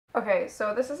Okay,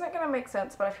 so this isn't gonna make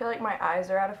sense, but I feel like my eyes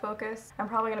are out of focus. I'm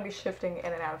probably gonna be shifting in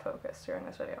and out of focus during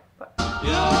this video, but. I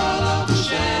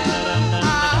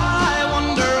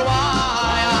wonder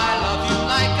why I love you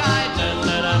like I do.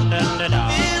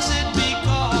 Is it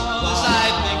because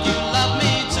I think you love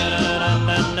me too?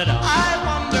 I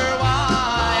wonder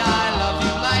why I love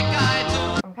you like I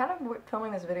do. I'm kind of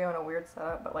filming this video in a weird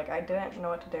setup, but like I didn't know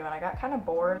what to do and I got kind of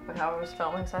bored with how I was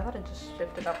filming, so I thought I'd just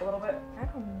shift it up a little bit. I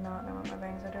do not know what my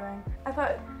bangs are doing. I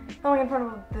thought filming in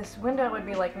front of this window would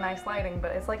be like nice lighting,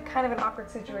 but it's like kind of an awkward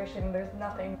situation. There's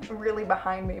nothing really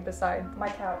behind me besides my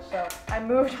couch, so I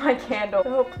moved my candle. So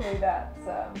hopefully that's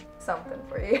something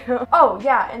for you. Oh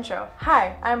yeah, intro.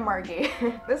 Hi, I'm Margie.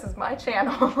 This is my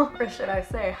channel. Or should I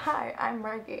say, hi, I'm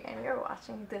Margie and you're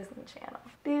watching Disney Channel.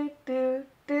 Do do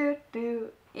do do.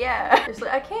 Yeah. Seriously,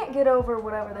 I can't get over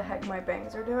whatever the heck my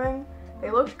bangs are doing. They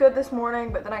looked good this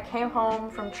morning, but then I came home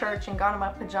from church and got in my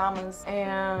pajamas,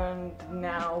 and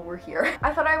now we're here.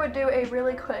 I thought I would do a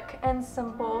really quick and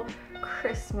simple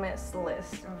Christmas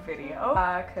list video,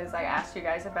 because I asked you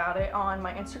guys about it on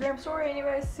my Instagram story, and you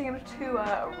guys seemed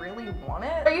to really want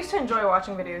it. I used to enjoy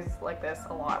watching videos like this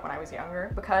a lot when I was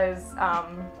younger, because,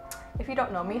 if you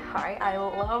don't know me, hi, I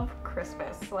love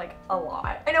Christmas, like, a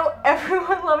lot. I know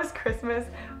everyone loves Christmas,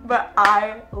 but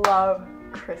I love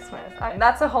Christmas. And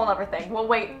that's a whole other thing. We'll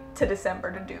wait to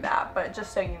December to do that, but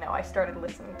just so you know, I started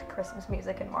listening to Christmas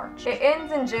music in March. It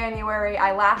ends in January,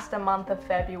 I last a month of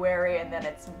February, and then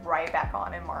it's right back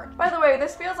on in March. By the way,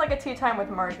 this feels like a tea time with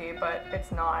Margie, but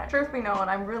it's not. Truth be known,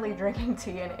 I'm really drinking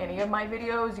tea in any of my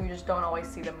videos. You just don't always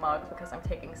see the mug because I'm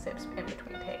taking sips in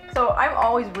between takes. So I'm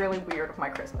always really weird with my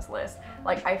Christmas list.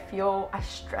 Like, I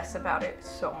stress about it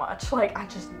so much. Like, I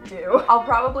just do. I'll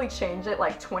probably change it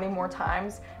like 20 more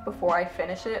times before I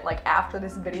finish it, like after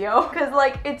this video, because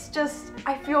like it's just,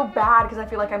 I feel bad because I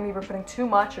feel like I'm either putting too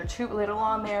much or too little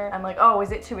on there. I'm like, oh,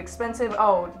 is it too expensive?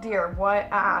 Oh dear, what?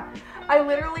 I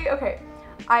literally, okay,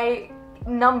 I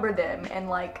number them and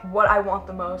like what I want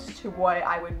the most to what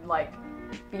I would like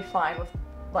be fine with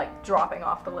like dropping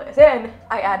off the list. Then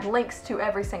I add links to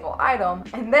every single item,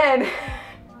 and then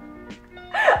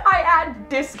I add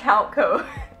discount codes.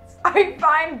 I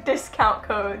find discount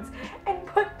codes and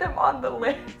put them on the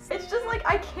list. It's just like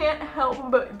I can't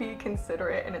help but be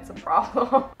considerate, and it's a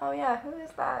problem. Oh yeah, who is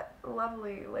that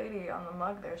lovely lady on the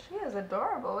mug there? She is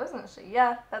adorable, isn't she?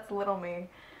 Yeah, that's little me.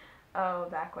 Oh,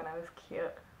 back when I was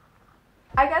cute.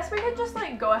 I guess we could just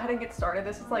like go ahead and get started.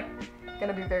 This is like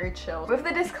gonna be very chill. With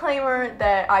the disclaimer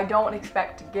that I don't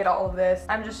expect to get all of this.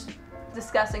 I'm just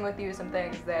discussing with you some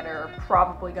things that are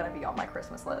probably gonna be on my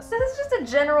Christmas list. This is just a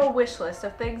general wish list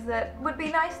of things that would be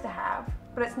nice to have,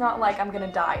 but it's not like I'm gonna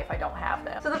die if I don't have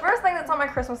them. So the first thing that's on my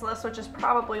Christmas list, which is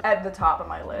probably at the top of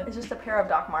my list, is just a pair of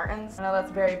Doc Martens. I know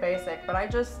that's very basic, but I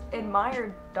just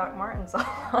admire Doc Martens a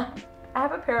lot. I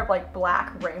have a pair of like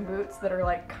black rain boots that are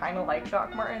like kind of like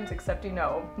Doc Martens, except you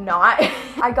know, not.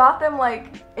 I got them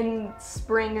like in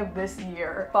spring of this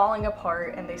year, falling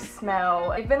apart, and they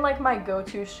smell. They've been like my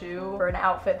go-to shoe for an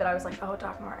outfit that I was like, oh,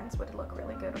 Doc Martens would look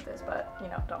really good with this, but you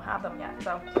know, don't have them yet.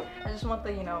 So I just want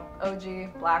the, you know,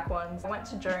 OG black ones. I went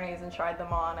to Journeys and tried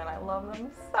them on, and I love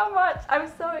them so much. I'm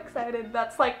so excited.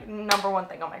 That's like #1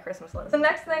 thing on my Christmas list. The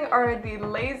next thing are the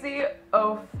Lazy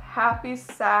Oaf Happy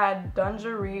Sad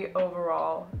Dungaree overall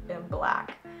in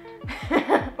black.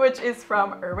 Which is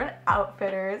from Urban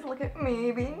Outfitters. Look at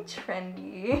me being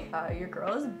trendy. Your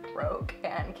girl is broke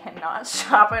and cannot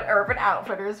shop at Urban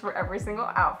Outfitters for every single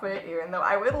outfit, even though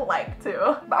I would like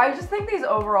to. But I just think these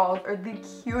overalls are the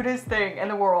cutest thing in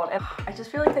the world, and I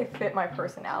just feel like they fit my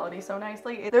personality so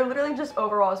nicely. They're literally just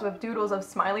overalls with doodles of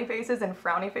smiley faces and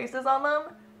frowny faces on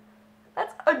them.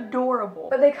 That's adorable.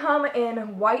 But they come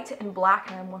in white and black,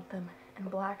 and I want them in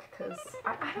black because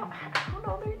I don't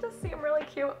know, they just seem really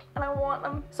cute and I want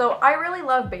them. So I really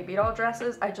love baby doll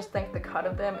dresses. I just think the cut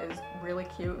of them is really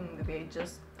cute and they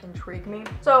just intrigue me.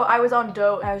 So I was on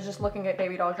Dote, I was just looking at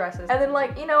baby doll dresses, and then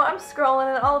like, you know, I'm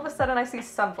scrolling and all of a sudden I see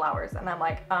sunflowers and I'm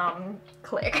like,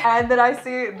 click. And then I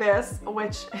see this,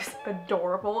 which is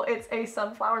adorable. It's a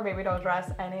sunflower baby doll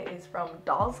dress and it is from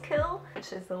Dolls Kill,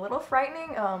 which is a little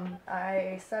frightening.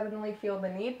 I suddenly feel the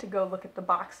need to go look at the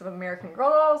box of American Girl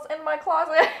dolls in my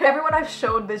closet. Everyone I've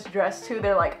showed this dress to,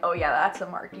 they're like, oh yeah, that's a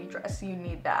Margie dress, you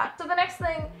need that. So the next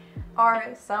thing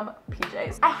are some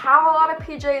PJs. I have a lot of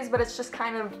PJs, but it's just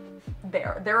kind of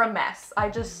they're a mess.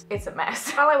 It's a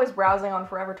mess. While I was browsing on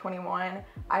Forever 21,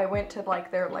 I went to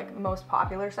like their like most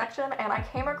popular section and I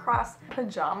came across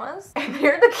pajamas and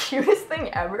they're the cutest thing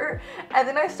ever. And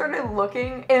then I started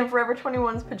looking in Forever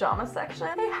 21's pajama section.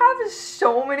 They have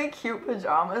so many cute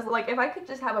pajamas. Like if I could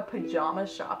just have a pajama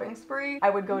shopping spree, I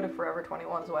would go to Forever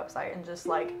 21's website and just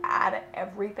like add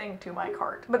everything to my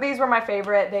cart. But these were my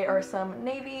favorite. They are some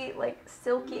navy, like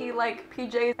silky, like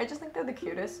PJs. I just think they're the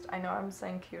cutest. I know I'm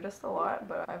saying cutest a lot,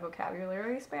 but my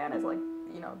vocabulary span is like,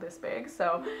 you know, this big.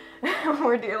 So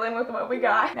we're dealing with what we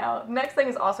got. Now, next thing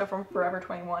is also from Forever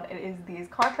 21. It is these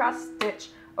contrast stitch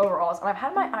overalls. And I've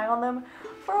had my eye on them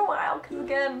for a while because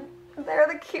again, they're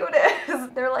the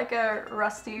cutest. They're like a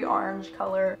rusty orange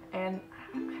color and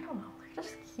I don't know, they're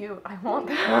just cute. I want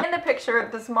them. In the picture,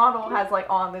 this model has like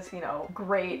on this, you know,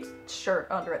 great shirt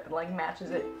under it that like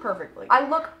matches it perfectly. I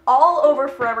look all over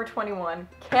Forever 21,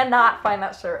 cannot find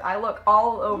that shirt. I look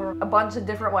all over a bunch of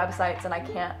different websites and I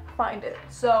can't find it.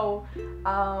 So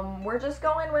we're just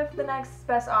going with the next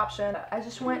best option. I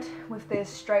just went with this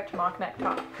striped mock neck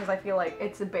top because I feel like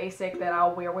it's a basic that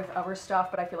I'll wear with other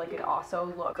stuff, but I feel like it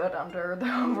also look good under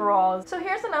the overalls. So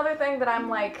here's another thing that I'm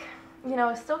like, you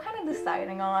know, still kind of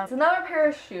deciding on. It's another pair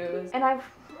of shoes and I've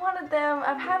wanted them.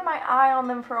 I've had my eye on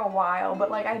them for a while,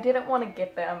 but like I didn't want to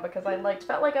get them because I like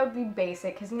felt like I would be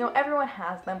basic because, you know, everyone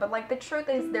has them, but like the truth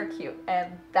is they're cute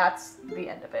and that's the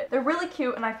end of it. They're really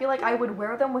cute and I feel like I would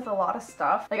wear them with a lot of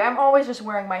stuff. Like I'm always just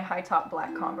wearing my high top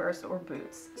black Converse or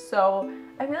boots. So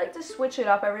I feel like to switch it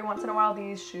up every once in a while,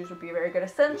 these shoes would be a very good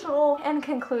essential. In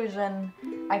conclusion,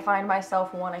 I find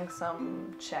myself wanting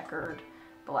some checkered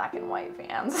black and white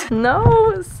Vans.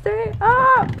 No, stay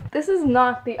up! This is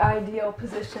not the ideal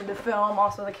position to film.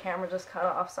 Also, the camera just cut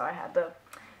off, so I had to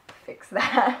fix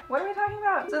that. What are we talking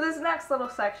about? So this next little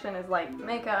section is like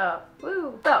makeup.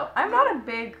 Woo! So, I'm not a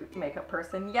big makeup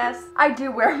person. Yes, I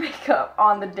do wear makeup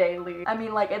on the daily. I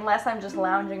mean, like, unless I'm just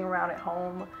lounging around at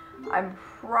home, I'm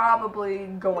probably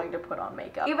going to put on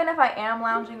makeup. Even if I am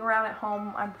lounging around at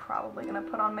home, I'm probably gonna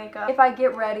put on makeup. If I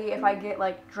get ready, if I get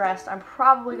like dressed, I'm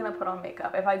probably gonna put on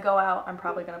makeup. If I go out, I'm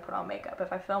probably gonna put on makeup.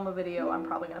 If I film a video, I'm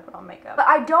probably gonna put on makeup. But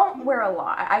I don't wear a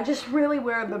lot. I just really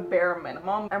wear the bare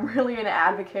minimum. I'm really an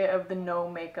advocate of the no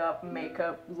makeup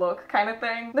look kind of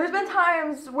thing. There's been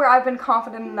times where I've been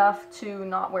confident enough to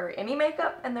not wear any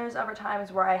makeup, and there's other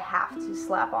times where I have to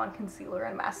slap on concealer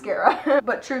and mascara.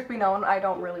 But truth be known, I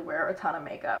don't really wear a ton of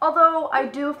makeup. Although I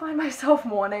do find myself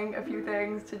wanting a few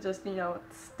things to just, you know,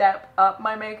 step up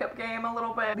my makeup game a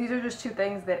little bit. These are just two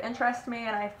things that interest me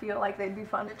and I feel like they'd be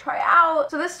fun to try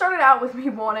out. So this started out with me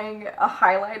wanting a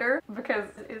highlighter because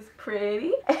it's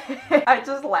pretty. I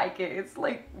just like it. It's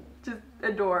like just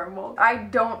adorable. I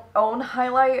don't own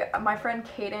highlight. My friend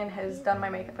Kaden has done my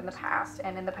makeup in the past,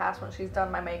 and in the past when she's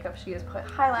done my makeup, she has put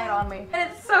highlight on me. And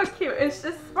it's so cute. It's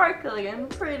just sparkly and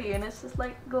pretty, and it's just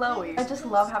like glowy. I just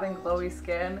love having glowy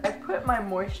skin. I put my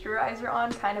moisturizer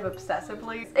on kind of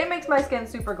obsessively. It makes my skin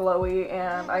super glowy,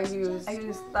 and I use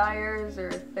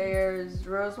Thayer's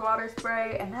rose water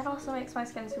spray, and that also makes my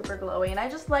skin super glowy, and I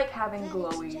just like having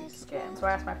glowy skin. So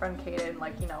I asked my friend Kaden,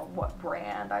 like, you know, what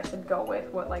brand I should go with,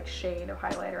 what like shade of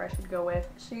highlighter I should go with.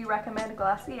 She recommended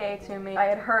Glossier to me. I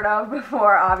had heard of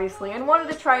before, obviously, and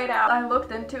wanted to try it out. I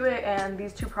looked into it, and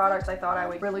these two products I thought I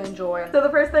would really enjoy. So the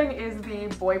first thing is the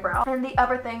Boy Brow, and the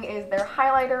other thing is their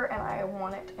highlighter, and I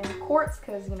want it in quartz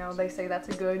because, you know, they say that's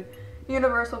a good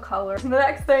universal color. The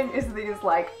next thing is these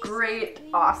like great,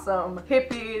 awesome,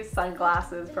 hippie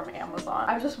sunglasses from Amazon.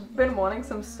 I've just been wanting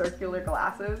some circular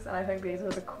glasses and I think these are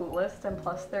the coolest, and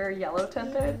plus they're yellow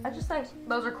tinted. I just think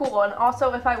those are cool, and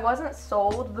also if I wasn't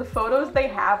sold, the photos they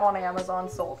have on Amazon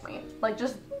sold me. Like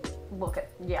just look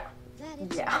at, yeah.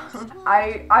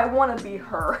 I want to be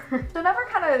her. So another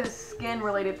kind of skin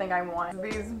related thing I want,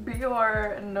 these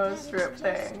Biore nose strip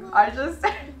things. I just,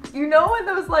 you know, in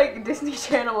those like Disney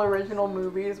Channel original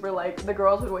movies where like the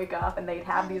girls would wake up and they'd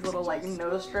have these little like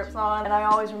nose strips on, and I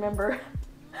always remember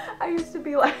I used to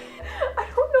be like, I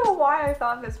don't know why I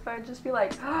thought this, but I'd just be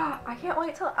like, oh, I can't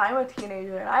wait till I'm a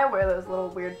teenager and I wear those little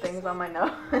weird things on my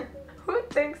nose. Who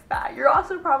thinks that? You're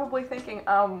also probably thinking,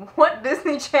 what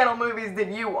Disney Channel movies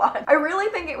did you watch? I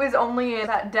really think it was only in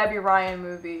that Debbie Ryan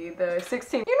movie, the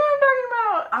 16. You know what I'm talking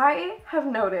about? I have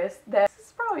noticed that, this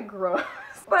is probably gross,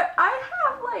 but I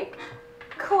have like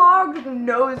clogged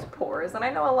nose pores, and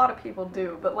I know a lot of people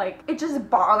do, but like it just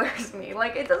bothers me.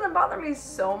 Like it doesn't bother me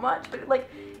so much, but like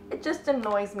it just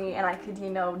annoys me, and I could, you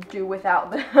know, do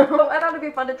without them. So I thought it'd be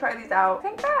fun to try these out. I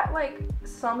think that like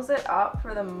sums it up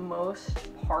for the most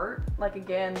part. Like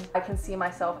again, I can see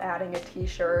myself adding a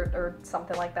t-shirt or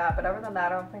something like that, but other than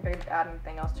that, I don't think I'd add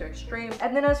anything else too extreme.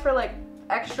 And then as for like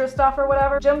extra stuff or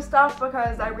whatever. Gym stuff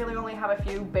because I really only have a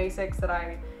few basics that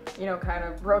I, you know, kind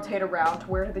of rotate around to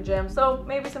wear to the gym. So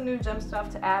maybe some new gym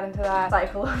stuff to add into that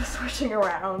cycle of switching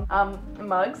around.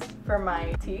 Mugs for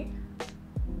my tea.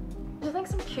 I think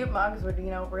some cute mugs would, you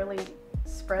know, really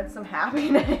spread some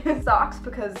happiness. Socks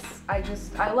because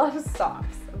I love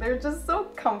socks. They're just so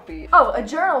comfy. Oh, a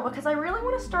journal because I really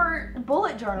want to start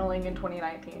bullet journaling in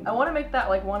 2019. I want to make that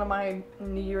like one of my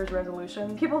New Year's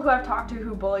resolutions. People who I've talked to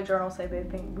who bullet journal say they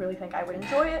really think I would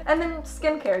enjoy it. And then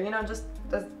skincare, you know, just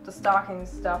the stocking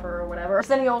stuff or whatever.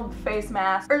 Just any old face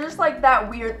mask or just like that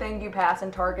weird thing you pass in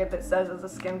Target that says it's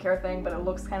a skincare thing but it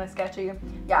looks kind of sketchy.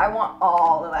 Yeah, I want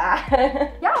all of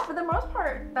that. Yeah, for the most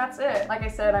part, that's it. Like I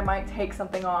said, I might take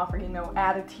something off or, you know,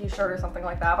 add a t-shirt or something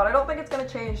like that, but I don't think it's gonna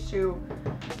change too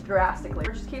drastically.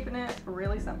 We're just keeping it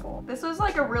really simple. This was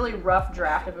like a really rough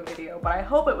draft of a video, but I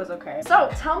hope it was okay. So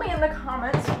tell me in the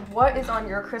comments what is on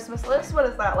your Christmas list. What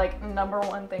is that like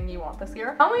 #1 thing you want this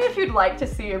year? Tell me if you'd like to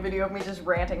see a video of me just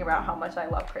ranting about how much I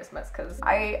love Christmas, because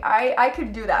I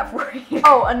could do that for you.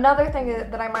 Oh, another thing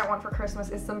that I might want for Christmas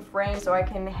is some frames so I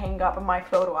can hang up my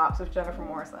photo ops with Jennifer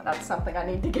Morrison. That's something I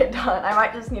need to get done. I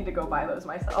might just need to go buy those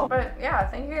myself. But yeah,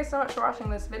 thank you guys so much for watching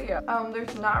this video.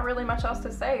 There's not really much else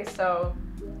to say, so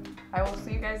I will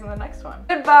see you guys in the next one.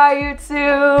 Goodbye,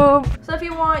 YouTube! So if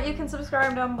you want, you can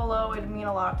subscribe down below. It'd mean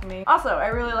a lot to me. Also, I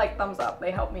really like thumbs up.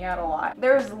 They help me out a lot.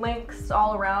 There's links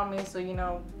all around me, so you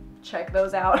know, check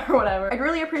those out or whatever. I'd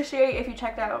really appreciate if you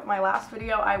checked out my last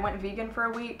video. I went vegan for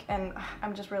a week and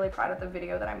I'm just really proud of the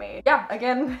video that I made. Yeah,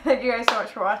 again, thank you guys so much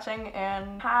for watching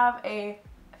and have a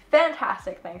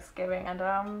fantastic Thanksgiving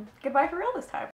and goodbye for real this time.